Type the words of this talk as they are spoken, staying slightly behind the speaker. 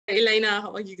Elena,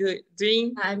 how are you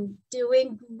doing? I'm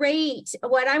doing great.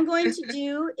 What I'm going to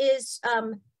do is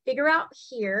figure out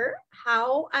here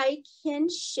how I can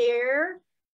share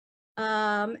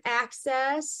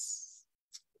access.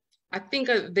 I think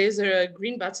there's a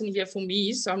green button here for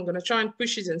me, so I'm going to try and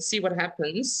push it and see what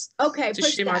happens. Okay, to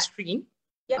push share that. my screen.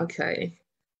 Yep. Okay,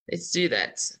 let's do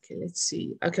that. Okay, let's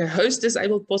see. Okay, host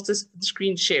disabled poster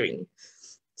screen sharing.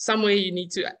 Somewhere you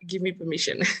need to give me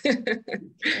permission.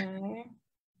 Okay.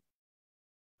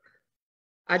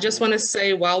 I just want to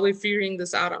say, while we're figuring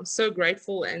this out, I'm so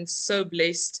grateful and so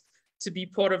blessed to be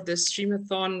part of this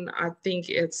Streamathon. I think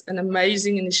it's an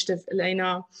amazing initiative,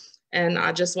 Elena, and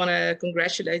I just want to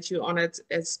congratulate you on it.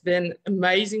 It's been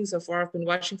amazing so far. I've been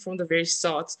watching from the very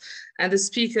start, and the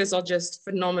speakers are just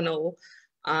phenomenal.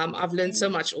 I've learned so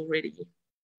much already.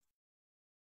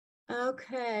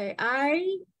 Okay,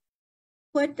 I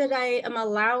put that I am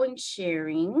allowing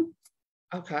sharing.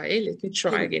 Okay, let me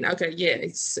try again. Okay, yeah,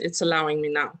 it's allowing me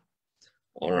now.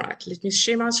 All right, let me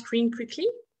share my screen quickly.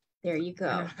 There you go.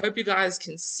 And I hope you guys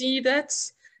can see that.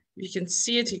 If you can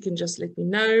see it, you can just let me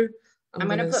know. I'm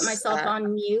going to put myself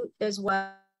on mute as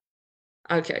well.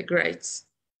 Okay, great.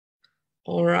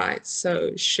 All right,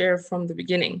 so share from the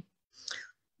beginning.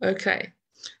 Okay,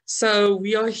 so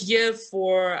we are here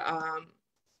for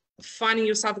Finding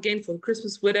Yourself Again for the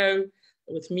Christmas Widow.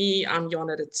 With me, I'm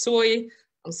Jana the Toit.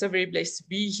 I'm so very blessed to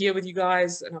be here with you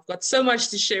guys, and I've got so much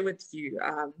to share with you.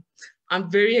 I'm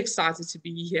very excited to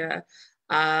be here.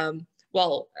 I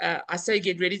say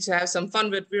get ready to have some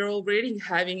fun, but we're already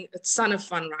having a ton of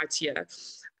fun right here.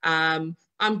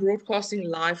 I'm broadcasting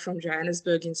live from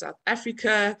Johannesburg in South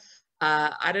Africa.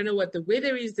 I don't know what the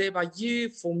weather is there by you.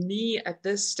 For me, at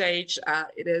this stage,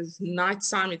 it is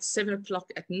nighttime. It's 7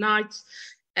 o'clock at night.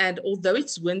 And although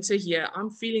it's winter here, I'm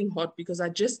feeling hot because I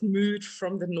just moved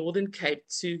from the Northern Cape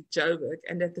to Joburg.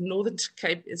 And at the Northern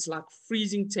Cape, it's like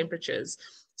freezing temperatures.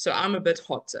 So I'm a bit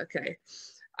hot, okay.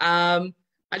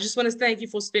 I just want to thank you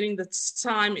for spending the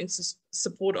time in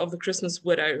support of the Christmas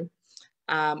Widow.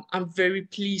 I'm very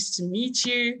pleased to meet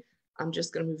you. I'm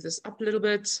just going to move this up a little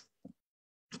bit.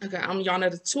 Okay, I'm Jana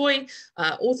the Toit,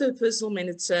 author, personal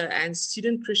mentor, and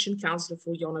student Christian counselor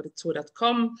for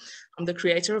janadetoit.com. I'm the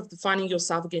creator of the Finding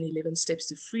Yourself Again 11 Steps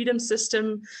to Freedom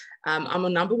system. I'm a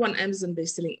 #1 Amazon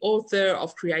bestselling author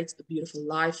of Create a Beautiful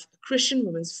Life, a Christian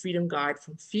woman's freedom guide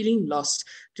from feeling lost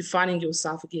to finding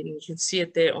yourself again. And you can see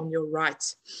it there on your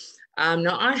right.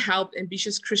 Now, I help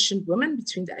ambitious Christian women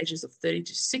between the ages of 30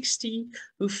 to 60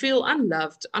 who feel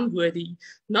unloved, unworthy,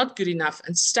 not good enough,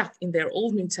 and stuck in their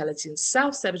old mentality and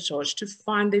self-sabotage to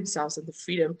find themselves and the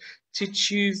freedom to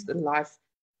choose the life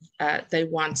they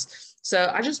want. So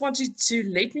I just want you to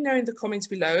let me know in the comments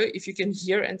below if you can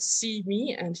hear and see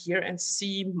me and hear and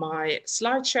see my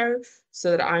slideshow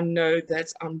so that I know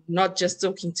that I'm not just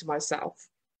talking to myself.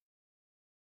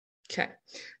 Okay,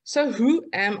 so who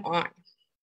am I?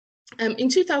 In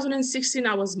 2016,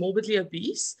 I was morbidly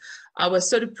obese. I was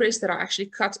so depressed that I actually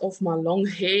cut off my long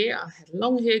hair. I had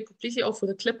long hair completely off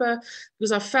with a clipper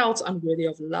because I felt unworthy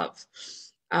of love.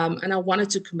 And I wanted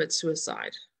to commit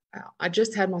suicide. I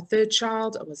just had my 3rd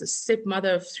child. I was a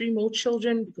stepmother of 3 more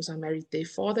children because I married their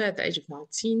father at the age of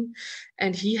 19,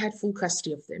 and he had full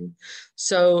custody of them.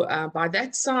 So by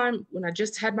that time, when I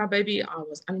just had my baby, I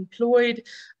was unemployed.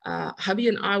 Hubby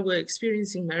and I were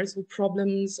experiencing marital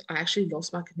problems. I actually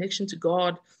lost my connection to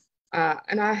God,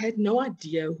 and I had no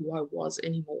idea who I was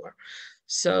anymore.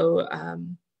 So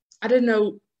I didn't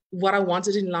know what I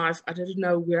wanted in life. I didn't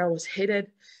know where I was headed,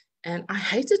 and I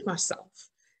hated myself.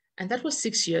 And that was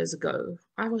 6 years ago.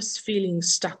 I was feeling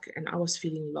stuck and I was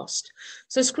feeling lost.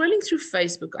 So scrolling through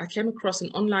Facebook, I came across an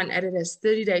online Adidas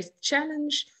 30-day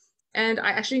challenge, and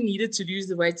I actually needed to lose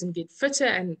the weight and get fitter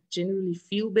and generally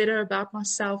feel better about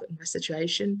myself and my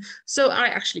situation. So I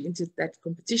actually entered that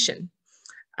competition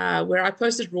where I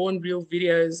posted raw and real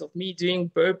videos of me doing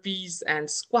burpees and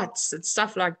squats and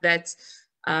stuff like that.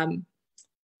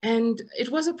 And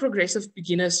it was a progressive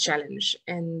beginner's challenge.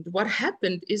 And what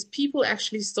happened is people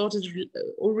actually started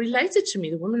or related to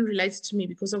me. The women related to me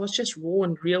because I was just raw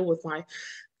and real with my,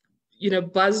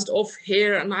 buzzed off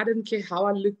hair. And I didn't care how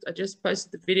I looked. I just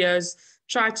posted the videos,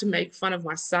 tried to make fun of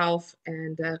myself.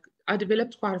 And I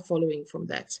developed quite a following from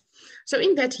that. So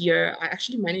in that year, I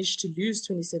actually managed to lose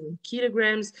 27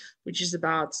 kilograms, which is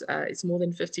about, it's more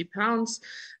than 50 pounds.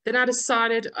 Then I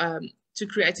decided to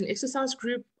create an exercise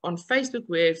group on Facebook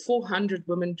where 400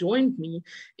 women joined me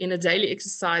in a daily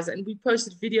exercise, and we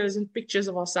posted videos and pictures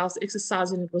of ourselves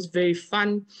exercising. It was very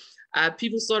fun.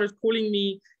 People started calling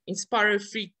me Inspiro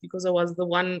Freak because I was the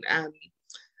one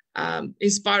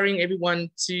inspiring everyone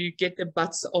to get their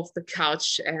butts off the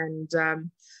couch. And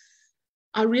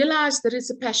I realized that it's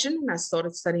a passion, and I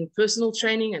started studying personal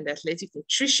training and athletic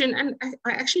nutrition, and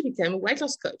I actually became a weight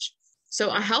loss coach. So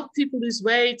I help people lose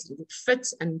weight, get fit,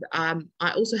 and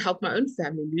I also helped my own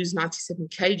family lose 97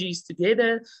 kgs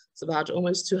together. It's about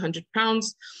almost 200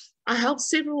 pounds. I helped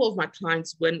several of my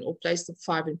clients win or place top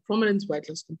 5 in prominent weight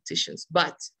loss competitions.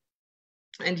 But,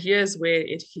 and here's where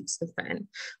it hits the fan,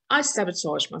 I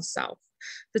sabotaged myself.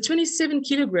 The 27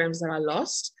 kilograms that I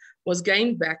lost was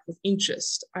gained back with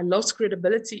interest. I lost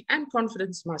credibility and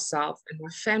confidence in myself, and my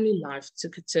family life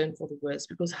took a turn for the worse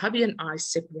because hubby and I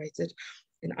separated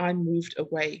and I moved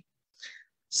away.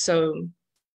 So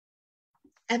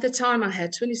at the time I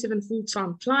had 27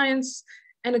 full-time clients,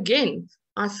 and again,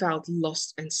 I felt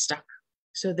lost and stuck.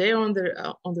 So there on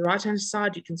the right-hand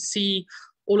side, you can see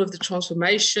all of the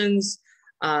transformations.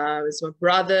 It's my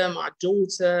brother, my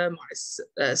daughter,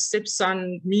 my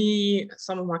stepson, me,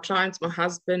 some of my clients, my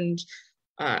husband,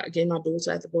 again, my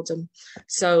daughter at the bottom.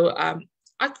 So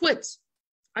I quit.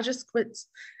 I just quit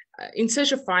in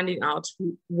search of finding out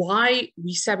why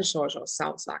we sabotage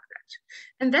ourselves like that.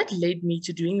 And that led me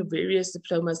to doing various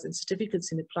diplomas and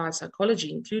certificates in applied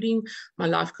psychology, including my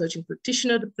life coaching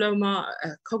practitioner diploma,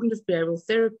 cognitive behavioral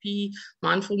therapy,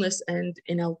 mindfulness, and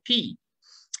NLP.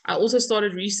 I also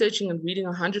started researching and reading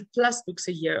 100+ books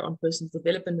a year on personal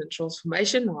development and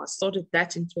transformation. Now, I started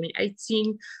that in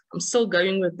 2018. I'm still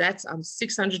going with that. I'm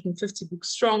 650 books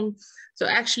strong. So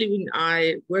actually, when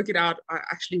I work it out, I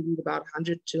actually read about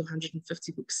 100 to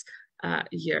 150 books a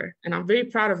year. And I'm very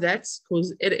proud of that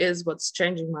because it is what's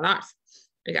changing my life.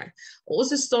 Okay. I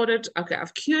also started,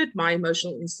 I've cured my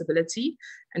emotional instability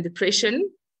and depression.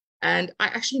 And I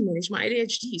actually manage my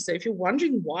ADHD. So if you're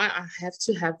wondering why I have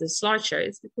to have this slideshow,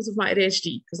 it's because of my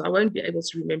ADHD, because I won't be able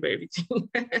to remember everything.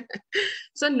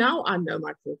 So now I know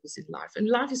my purpose in life, and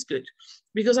life is good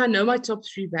because I know my top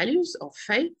 3 values of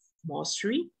faith,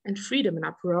 mastery, and freedom, and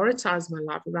I prioritize my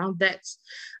life around that.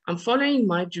 I'm following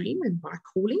my dream and my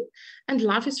calling, and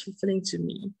life is fulfilling to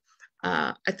me.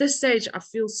 At this stage, I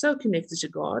feel so connected to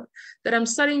God that I'm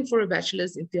studying for a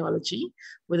bachelor's in theology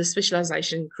with a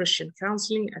specialization in Christian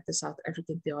counseling at the South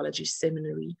African Theology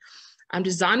Seminary. I'm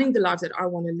designing the life that I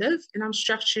want to live, and I'm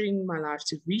structuring my life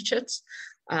to reach it.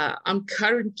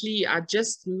 I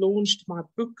just launched my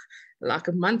book like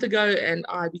a month ago, and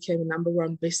I became a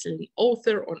 #1 best-selling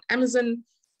author on Amazon.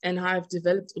 And I've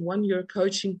developed a 1-year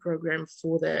coaching program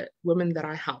for the women that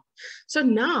I help. So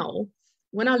now,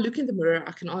 when I look in the mirror,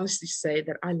 I can honestly say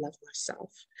that I love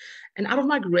myself. And out of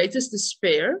my greatest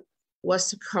despair was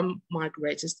to come my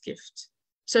greatest gift.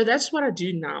 So that's what I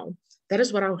do now. That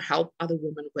is what I'll help other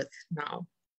women with now.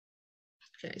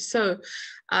 Okay, so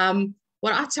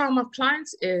what I tell my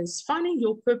clients is finding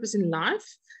your purpose in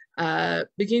life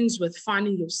begins with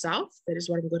finding yourself. That is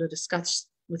what I'm going to discuss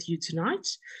with you tonight.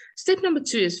 Step number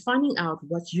 2 is finding out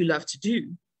what you love to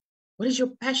do. What is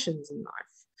your passions in life?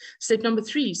 Step number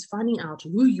 3 is finding out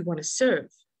who you want to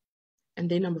serve. And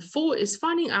then number 4 is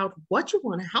finding out what you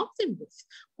want to help them with.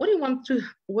 What do you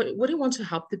want to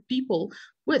help the people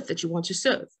with that you want to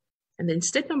serve? And then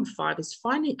step number 5 is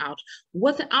finding out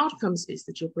what the outcomes is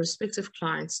that your prospective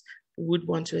clients would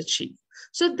want to achieve.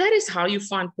 So that is how you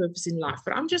find purpose in life.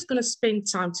 But I'm just going to spend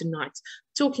time tonight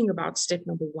talking about step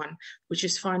number 1, which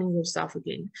is finding yourself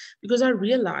again. Because I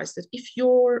realized that if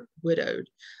you're widowed,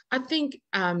 I think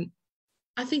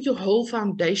your whole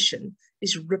foundation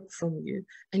is ripped from you,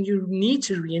 and you need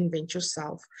to reinvent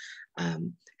yourself.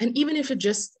 And even if you're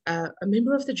just a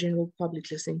member of the general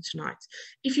public listening tonight,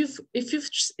 if you've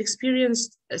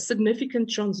experienced significant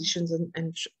transitions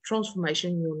and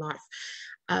transformation in your life,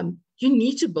 you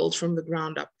need to build from the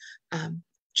ground up,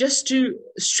 just to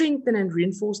strengthen and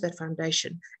reinforce that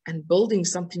foundation and building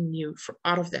something new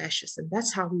out of the ashes. And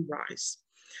that's how we rise.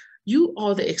 You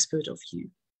are the expert of you.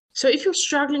 So if you're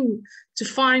struggling to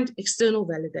find external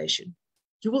validation,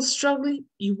 you will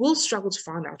struggle to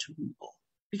find out who you are,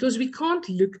 because we can't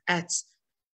look at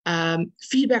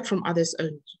feedback from others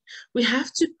only.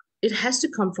 It has to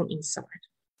come from inside.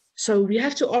 So we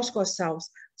have to ask ourselves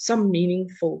some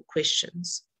meaningful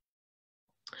questions.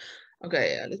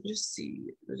 Okay, let me just see.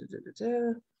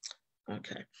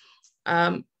 Okay.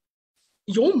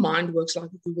 Your mind works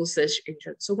like a Google search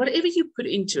engine. So whatever you put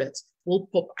into it will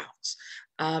pop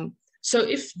out. So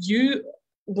if you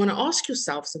want to ask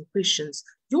yourself some questions,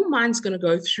 your mind's going to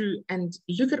go through and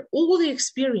look at all the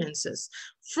experiences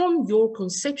from your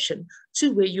conception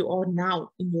to where you are now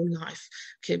in your life.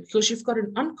 Okay, because you've got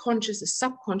an unconscious, a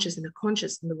subconscious, and a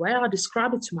conscious. And the way I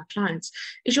describe it to my clients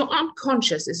is your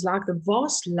unconscious is like the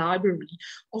vast library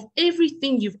of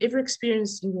everything you've ever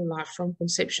experienced in your life from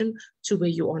conception to where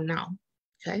you are now.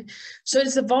 Okay, so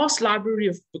it's a vast library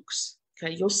of books.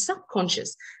 Okay, your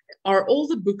subconscious are all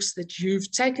the books that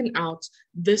you've taken out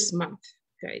this month.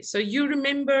 Okay, so you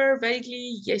remember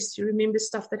vaguely, yes, you remember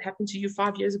stuff that happened to you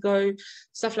 5 years ago,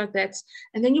 stuff like that.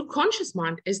 And then your conscious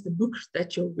mind is the book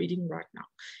that you're reading right now.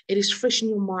 It is fresh in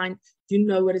your mind. You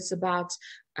know what it's about.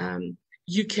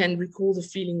 You can recall the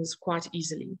feelings quite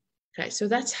easily. Okay, so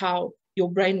that's how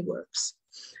your brain works.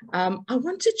 I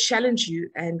want to challenge you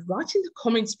and write in the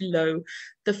comments below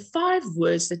the 5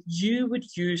 words that you would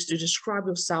use to describe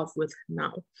yourself with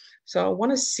now. So I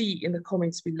want to see in the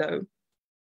comments below,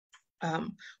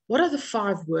 what are the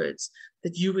 5 words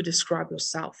that you would describe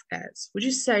yourself as? Would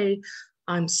you say,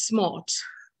 I'm smart,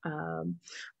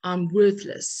 I'm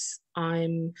worthless,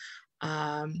 I'm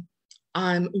a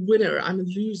winner, I'm a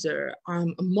loser,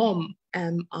 I'm a mom,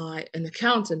 am I an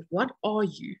accountant? What are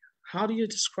you? How do you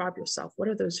describe yourself? What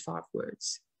are those 5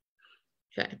 words?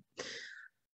 Okay.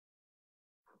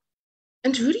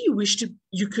 And who do you wish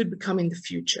you could become in the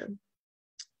future?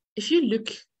 If you look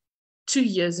 2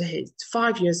 years ahead,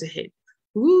 5 years ahead,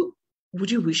 who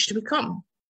would you wish to become?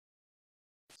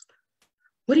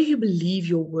 What do you believe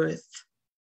you're worth?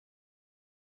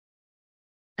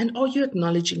 And are you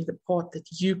acknowledging the part that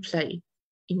you play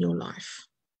in your life?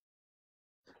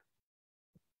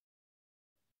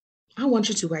 I want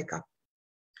you to wake up.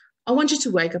 I want you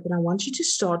to wake up and I want you to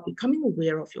start becoming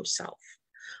aware of yourself.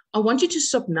 I want you to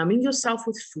stop numbing yourself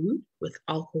with food, with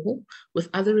alcohol, with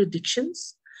other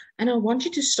addictions. And I want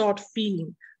you to start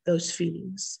feeling those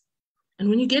feelings. And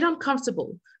when you get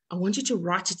uncomfortable, I want you to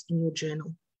write it in your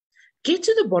journal. Get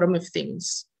to the bottom of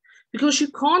things, because you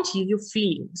can't heal your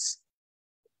feelings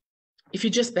if you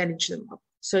just bandage them up.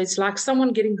 So it's like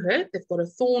someone getting hurt, they've got a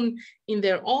thorn in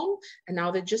their arm, and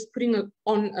now they're just putting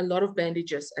on a lot of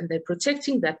bandages, and they're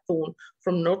protecting that thorn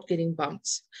from not getting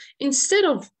bumps. Instead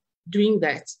of doing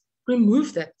that,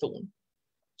 remove that thorn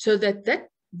so that that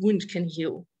wound can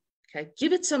heal. Okay,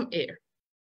 give it some air.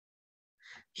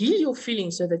 Heal your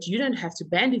feelings so that you don't have to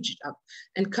bandage it up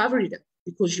and cover it up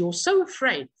because you're so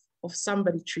afraid of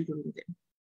somebody triggering them.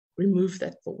 Remove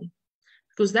that thorn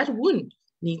because that wound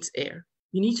needs air.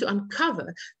 You need to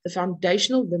uncover the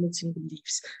foundational limiting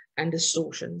beliefs and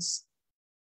distortions.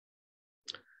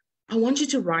 I want you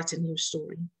to write a new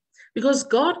story because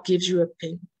God gives you a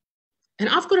pen. And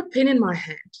I've got a pen in my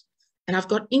hand and I've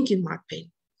got ink in my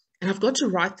pen and I've got to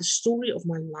write the story of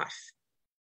my life.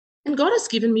 And God has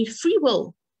given me free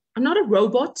will. I'm not a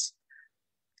robot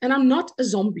and I'm not a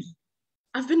zombie.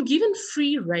 I've been given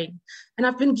free reign and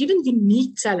I've been given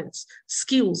unique talents,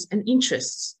 skills, and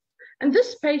interests. And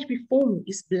this page before me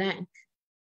is blank.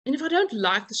 And if I don't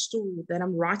like the story that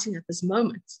I'm writing at this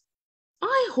moment,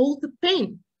 I hold the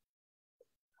pen.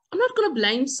 I'm not going to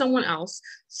blame someone else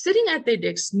sitting at their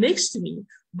desk next to me,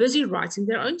 busy writing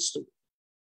their own story.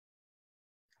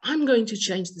 I'm going to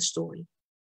change the story.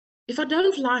 If I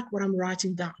don't like what I'm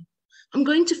writing down, I'm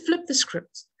going to flip the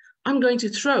script. I'm going to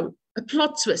throw a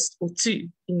plot twist or 2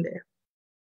 in there.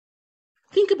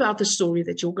 Think about the story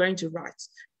that you're going to write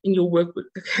in your workbook.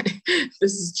 Okay,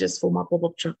 this is just for my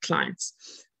pop-up shop clients.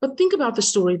 But think about the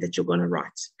story that you're going to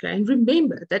write. Okay, and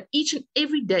remember that each and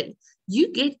every day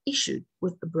you get issued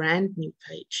with a brand new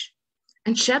page,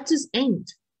 and chapters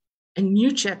end and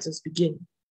new chapters begin.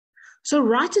 So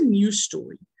write a new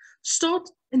story, start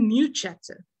a new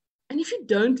chapter. And if you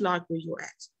don't like where you're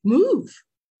at, move.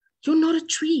 You're not a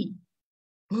tree.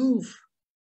 Move.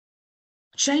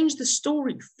 Change the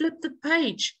story, flip the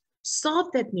page,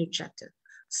 start that new chapter,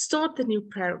 start the new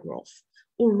paragraph,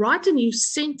 or write a new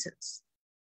sentence.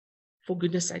 For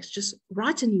goodness sakes, just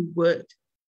write a new word,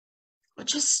 or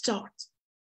just start.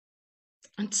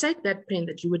 And take that pen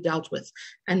that you were dealt with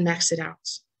and max it out.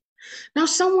 Now,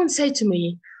 someone said to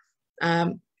me,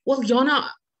 well, Jana,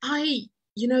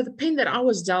 the pen that I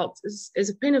was dealt is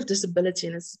a pen of disability,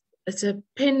 and it's a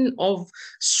pen of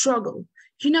struggle.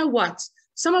 You know what?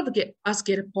 Some of us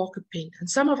get a Parker pen, and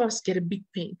some of us get a big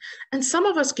pen, and some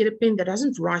of us get a pen that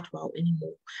doesn't write well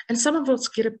anymore, and some of us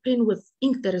get a pen with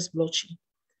ink that is blotchy.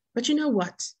 But you know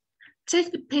what?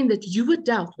 Take the pen that you were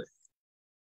dealt with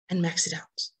and max it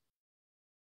out.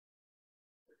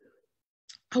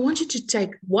 I want you to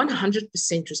take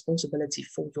 100% responsibility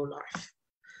for your life.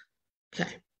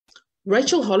 Okay.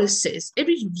 Rachel Hollis says,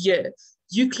 every year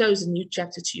you close a new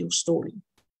chapter to your story.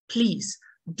 Please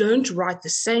don't write the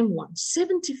same one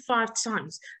 75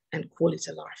 times and call it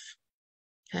a life.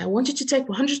 Okay, I want you to take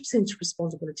 100%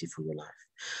 responsibility for your life.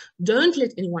 Don't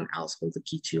let anyone else hold the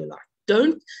key to your life.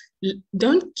 Don't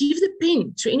give the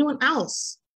pen to anyone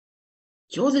else.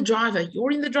 You're the driver.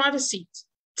 You're in the driver's seat.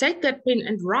 Take that pen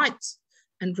and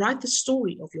write the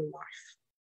story of your life.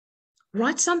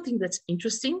 Write something that's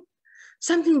interesting,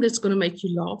 something that's going to make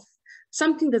you laugh,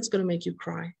 something that's going to make you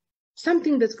cry,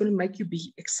 something that's going to make you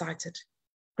be excited.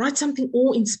 Write something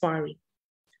awe-inspiring.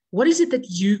 What is it that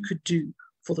you could do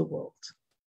for the world?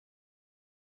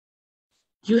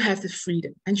 You have the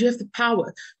freedom and you have the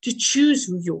power to choose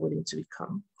who you're willing to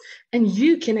become. And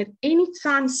you can at any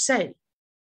time say,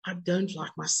 I don't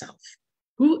like myself.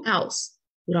 Who else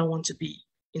would I want to be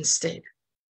instead?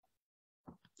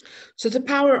 So the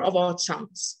power of our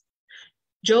tongues.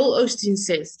 Joel Osteen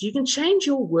says, you can change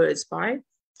your world by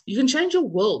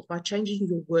changing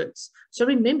your words. So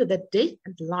remember that death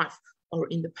and life are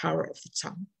in the power of the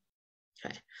tongue.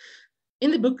 Okay. In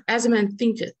the book, As a Man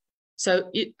Thinketh,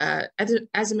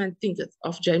 As a Man Thinketh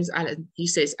of James Allen, he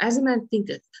says, as a man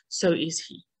thinketh, so is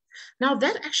he. Now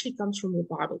that actually comes from the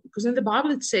Bible, because in the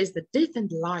Bible it says that death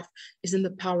and life is in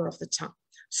the power of the tongue.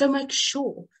 So make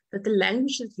sure that the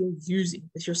language that you're using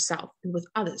with yourself and with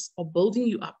others are building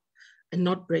you up and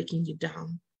not breaking you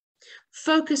down.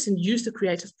 Focus and use the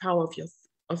creative power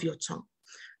of your tongue.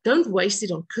 Don't waste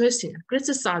it on cursing and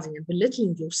criticizing and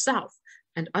belittling yourself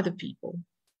and other people.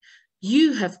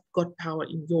 You have got power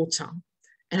in your tongue,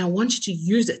 and I want you to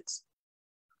use it.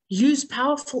 Use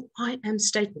powerful I am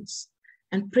statements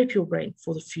and prep your brain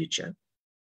for the future.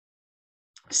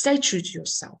 Stay true to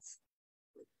yourself,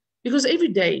 because every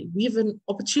day we have an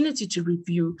opportunity to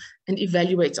review and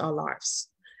evaluate our lives.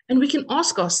 And we can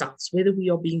ask ourselves whether we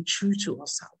are being true to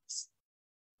ourselves.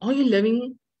 Are you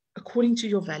living according to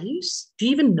your values? Do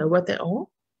you even know what they are?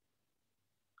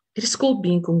 It is called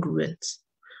being congruent.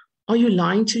 Are you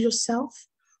lying to yourself?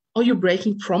 Are you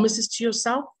breaking promises to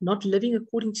yourself, not living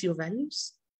according to your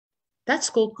values? That's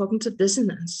called cognitive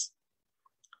dissonance.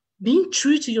 Being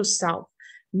true to yourself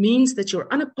means that you're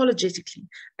unapologetically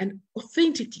and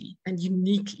authentically and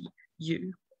uniquely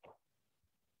you.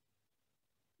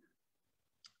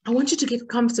 I want you to get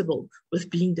comfortable with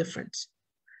being different.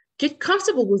 Get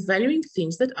comfortable with valuing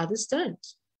things that others don't,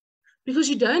 because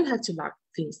you don't have to like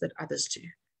things that others do.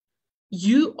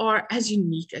 You are as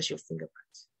unique as your fingerprint.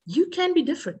 You can be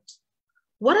different.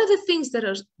 What are the things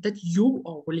that you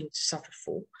are willing to suffer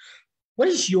for? What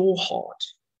is your heart?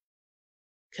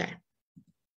 Okay.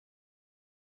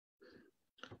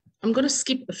 I'm going to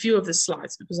skip a few of the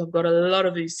slides because I've got a lot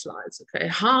of these slides. Okay.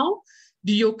 How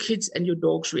do your kids and your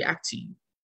dogs react to you?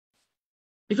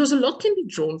 Because a lot can be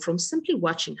drawn from simply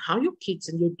watching how your kids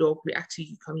and your dog react to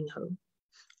you coming home.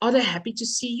 Are they happy to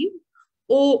see you?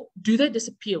 Or do they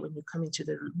disappear when you come into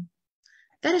the room?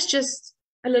 That is just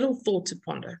a little thought to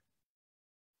ponder.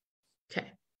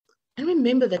 Okay. And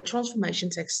remember that transformation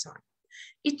takes time.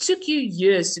 It took you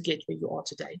years to get where you are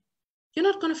today. You're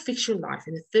not going to fix your life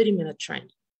in a 30-minute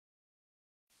training.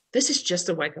 This is just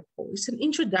a wake-up call. It's an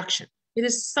introduction. It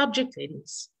is subject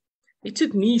headings. It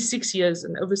took me 6 years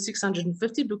and over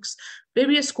 650 books,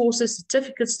 various courses,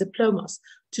 certificates, diplomas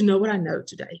to know what I know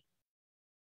today.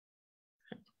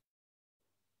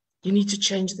 You need to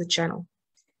change the channel.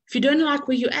 If you don't like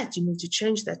where you're at, you need to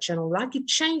change that channel. Like you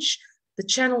change the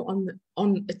channel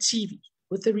on a TV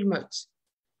with the remote.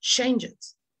 Change it.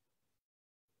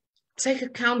 Take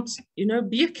account,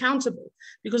 be accountable,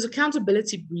 because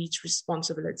accountability breeds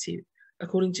responsibility,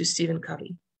 according to Stephen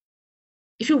Covey.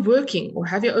 If you're working or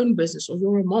have your own business or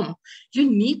you're a mom, you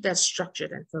need that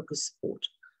structured and focused support.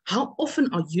 How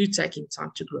often are you taking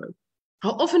time to grow?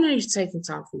 How often are you taking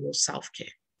time for your self-care?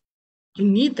 You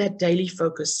need that daily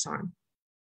focus time.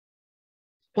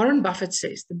 Warren Buffett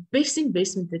says the best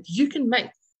investment that you can make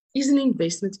is an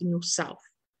investment in yourself.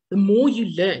 The more you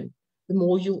learn, the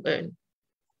more you'll earn.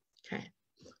 Okay.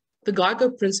 The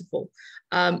GEICO principle.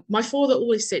 My father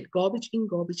always said, garbage in,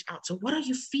 garbage out. So what are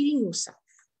you feeding yourself?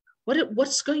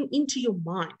 What's going into your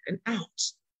mind and out?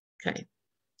 Okay.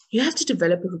 You have to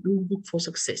develop a rule book for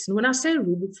success. And when I say a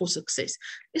rule book for success,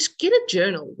 is get a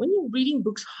journal. When you're reading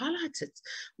books, highlight it.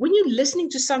 When you're listening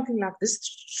to something like this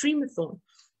Streamathon,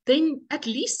 then at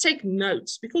least take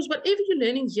notes, because whatever you're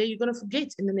learning here, you're going to forget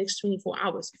in the next 24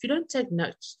 hours if you don't take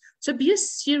notes. So be a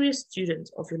serious student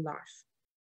of your life.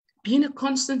 Be in a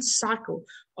constant cycle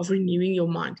of renewing your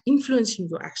mind, influencing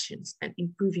your actions, and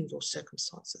improving your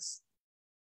circumstances.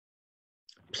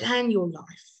 Plan your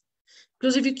life.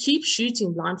 Because if you keep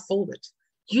shooting blindfolded,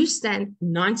 you stand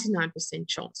 99%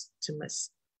 chance to miss.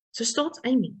 So start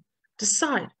aiming.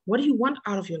 Decide, what do you want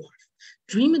out of your life?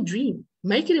 Dream a dream.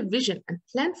 Make it a vision and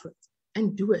plan for it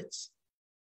and do it.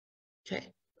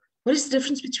 Okay. What is the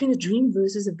difference between a dream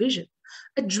versus a vision?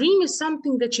 A dream is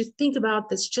something that you think about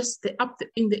that's just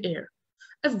in the air.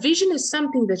 A vision is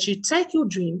something that you take your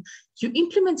dream, you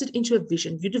implement it into a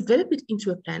vision, you develop it into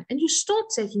a plan, and you start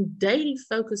taking daily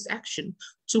focused action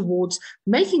towards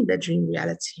making that dream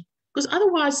reality. Because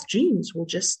otherwise, dreams will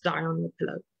just die on your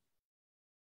pillow.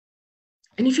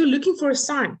 And if you're looking for a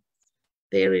sign,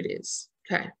 there it is.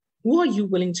 Okay. Who are you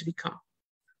willing to become?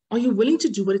 Are you willing to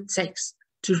do what it takes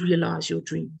to realize your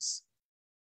dreams?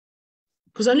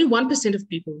 Because only 1% of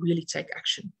people really take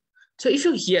action. So if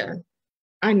you're here,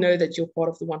 I know that you're part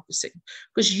of the 1%,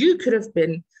 because you could have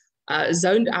been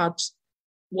zoned out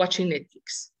watching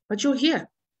Netflix, but you're here.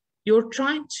 You're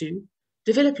trying to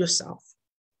develop yourself.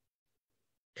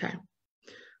 Okay.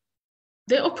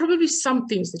 There are probably some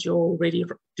things that you're already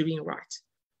doing right,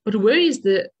 but where is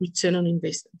the return on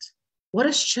investment? What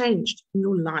has changed in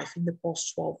your life in the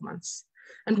past 12 months?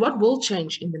 And what will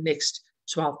change in the next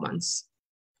 12 months?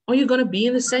 Are you going to be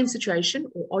in the same situation,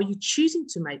 or are you choosing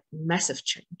to make massive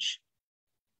change?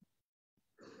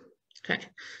 Okay,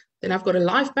 then I've got a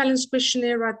life balance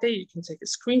questionnaire right there. You can take a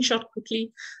screenshot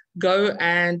quickly, go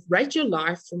and rate your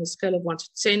life from a scale of 1 to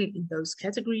 10 in those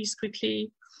categories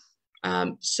quickly,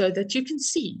 so that you can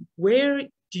see where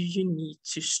do you need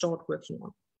to start working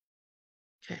on.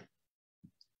 Okay.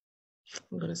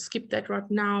 I'm going to skip that right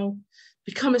now.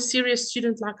 Become a serious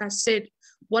student, like I said.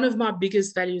 One of my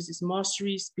biggest values is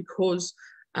masteries, because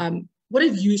what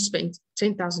if you spent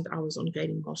 10,000 hours on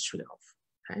gaining mastery of?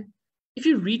 Okay? If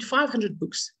you read 500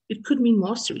 books, it could mean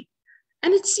mastery.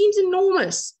 And it seems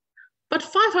enormous, but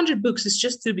 500 books is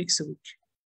just 2 weeks a week.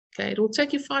 Okay, it will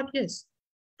take you 5 years.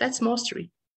 That's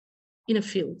mastery in a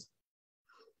field.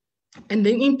 And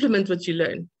then implement what you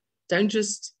learn. Don't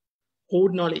just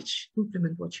hoard knowledge,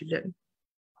 implement what you learn.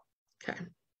 Okay.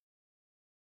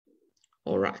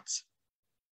 All right.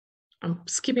 I'm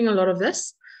skipping a lot of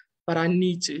this, but I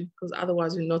need to, because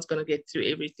otherwise we're not going to get through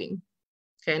everything.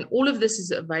 Okay, and all of this is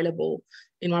available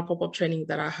in my pop-up training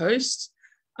that I host,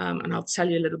 and I'll tell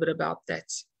you a little bit about that.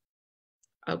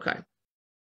 Okay.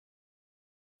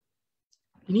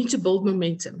 You need to build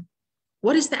momentum.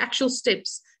 What is the actual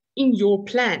steps in your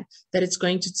plan that it's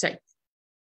going to take?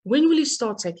 When will you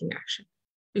start taking action?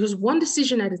 Because one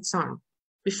decision at a time,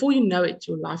 before you know it,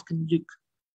 your life can look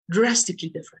drastically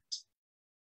different.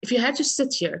 If you had to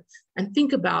sit here and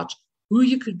think about who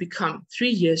you could become 3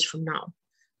 years from now,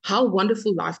 how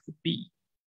wonderful life could be,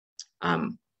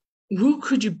 who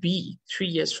could you be 3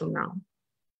 years from now?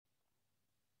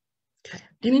 Okay,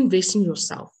 and invest in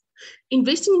yourself.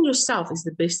 Investing in yourself is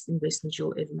the best investment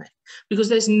you'll ever make, because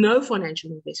there's no financial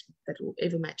investment that will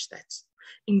ever match that.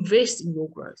 Invest in your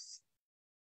growth.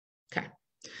 Okay,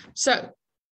 so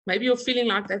maybe you're feeling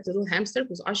like that little hamster,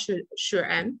 because I sure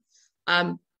am.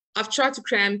 I've tried to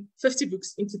cram 50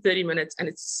 books into 30 minutes, and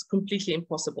it's completely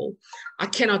impossible. I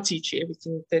cannot teach you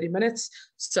everything in 30 minutes.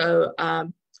 So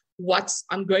what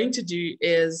I'm going to do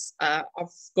is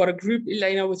I've got a group,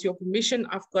 Elena, with your permission.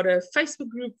 I've got a Facebook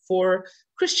group for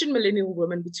Christian millennial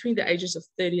women between the ages of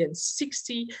 30 and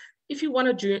 60. If you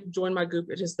want to join my group,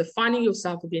 it is the Finding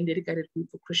Yourself Again dedicated group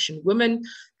for Christian women.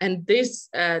 And this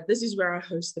is where I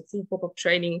host the full pop-up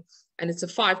training, and it's a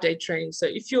 5-day training. So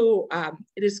if you're,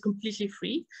 it is completely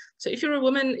free. So if you're a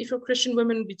woman, if you're a Christian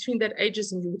woman between that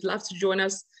ages and you would love to join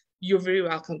us, you're very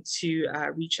welcome to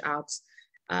reach out,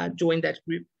 join that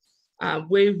group,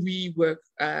 where we work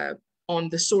on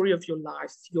the story of your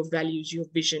life, your values, your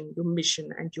vision, your mission,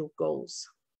 and your goals.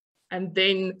 And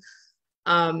then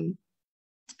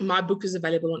my book is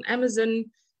available on Amazon.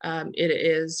 It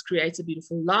is Create a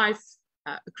Beautiful Life,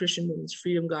 a Christian Woman's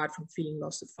Freedom Guide from Feeling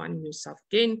Lost to Finding Yourself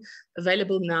Again,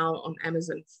 available now on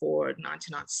Amazon for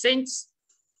 99 cents.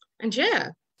 And yeah,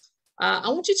 I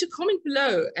want you to comment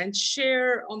below and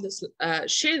share on this,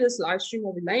 share this live stream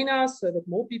of Elena so that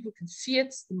more people can see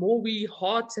it. The more we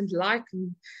heart and like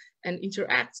and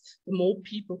interact, the more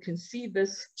people can see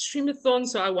this Streamathon.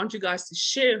 So I want you guys to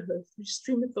share her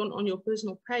Streamathon on your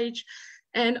personal page.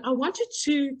 And I want you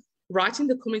to write in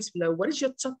the comments below, what is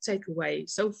your top takeaway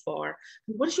so far?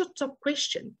 And what is your top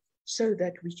question, so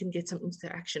that we can get some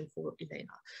interaction for Elena.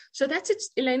 So that's it,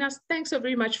 Elena. Thanks so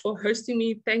very much for hosting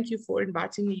me. Thank you for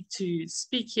inviting me to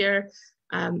speak here.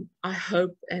 I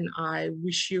hope and I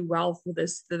wish you well for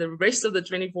this, for the rest of the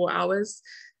 24 hours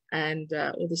and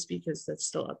all the speakers that's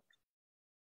still up.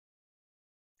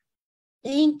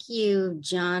 Thank you,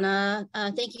 Jana.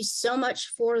 Thank you so much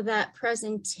for that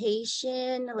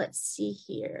presentation. Let's see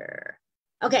here.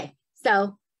 Okay,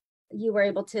 so you were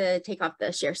able to take off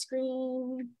the share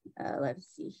screen. Let's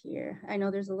see here. I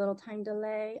know there's a little time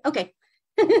delay. Okay.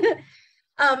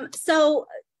 So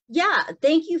yeah,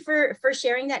 thank you for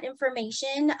sharing that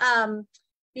information.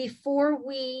 Before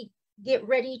we get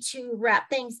ready to wrap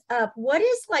things up, what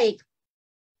is like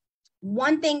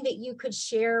one thing that you could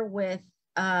share with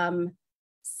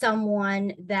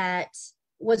someone that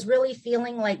was really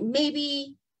feeling like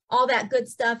maybe all that good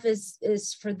stuff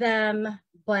is for them,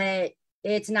 but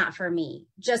it's not for me?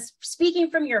 Just speaking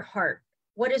from your heart,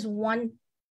 what is one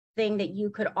thing that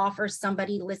you could offer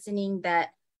somebody listening that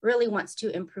really wants to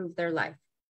improve their life?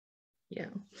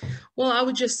 Yeah, well, I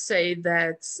would just say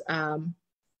that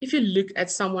if you look at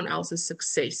someone else's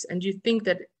success and you think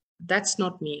that that's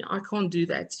not me, I can't do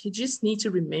that, you just need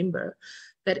to remember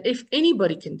that if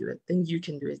anybody can do it, then you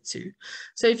can do it too.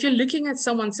 So if you're looking at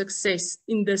someone's success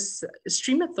in this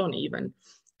Streamathon even,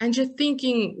 and you're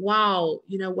thinking, wow,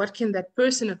 you know, what can that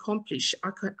person accomplish?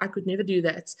 I could never do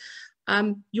that.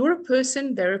 You're a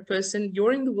person, they're a person,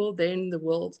 you're in the world, they're in the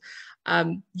world.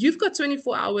 You've got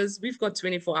 24 hours, we've got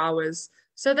 24 hours.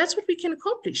 So that's what we can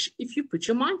accomplish if you put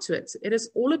your mind to it. It is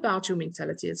all about your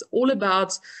mentality. It's all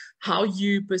about how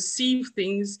you perceive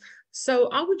things. So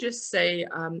I would just say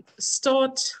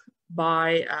start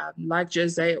by, like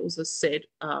Jose also said,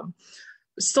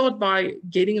 start by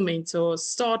getting a mentor,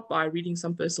 start by reading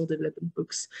some personal development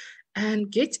books, and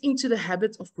get into the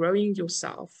habit of growing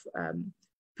yourself.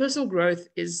 Personal growth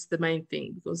is the main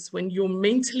thing, because when you're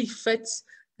mentally fit,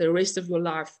 the rest of your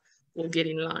life will get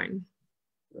in line.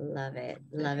 Love it.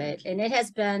 Love it. And it has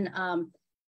been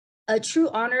a true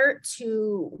honor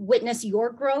to witness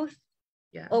your growth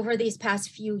over these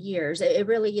past few years. It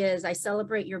really is. I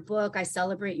celebrate your book. I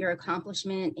celebrate your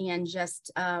accomplishment, and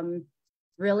just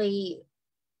really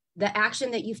the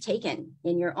action that you've taken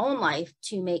in your own life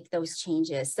to make those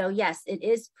changes. So yes, it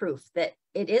is proof that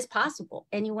it is possible.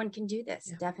 Anyone can do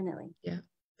this. Definitely. Yeah.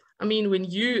 I mean, when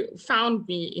you found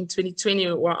me in 2020,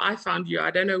 or I found you,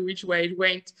 I don't know which way it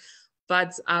went,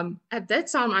 but at that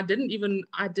time, I didn't even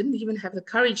have the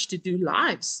courage to do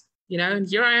lives, you know, and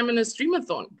here I am in a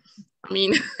Streamathon. I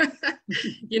mean,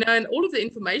 you know, and all of the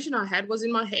information I had was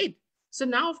in my head. So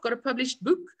now I've got a published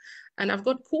book, and I've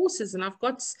got courses, and I've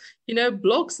got, you know,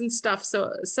 blogs and stuff.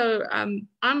 So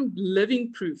I'm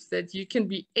living proof that you can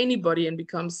be anybody and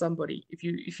become somebody if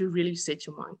you really set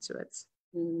your mind to it.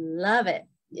 Love it.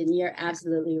 And you're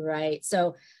absolutely right.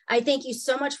 So I thank you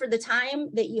so much for the time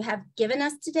that you have given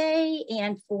us today,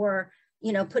 and for,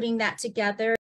 you know, putting that together.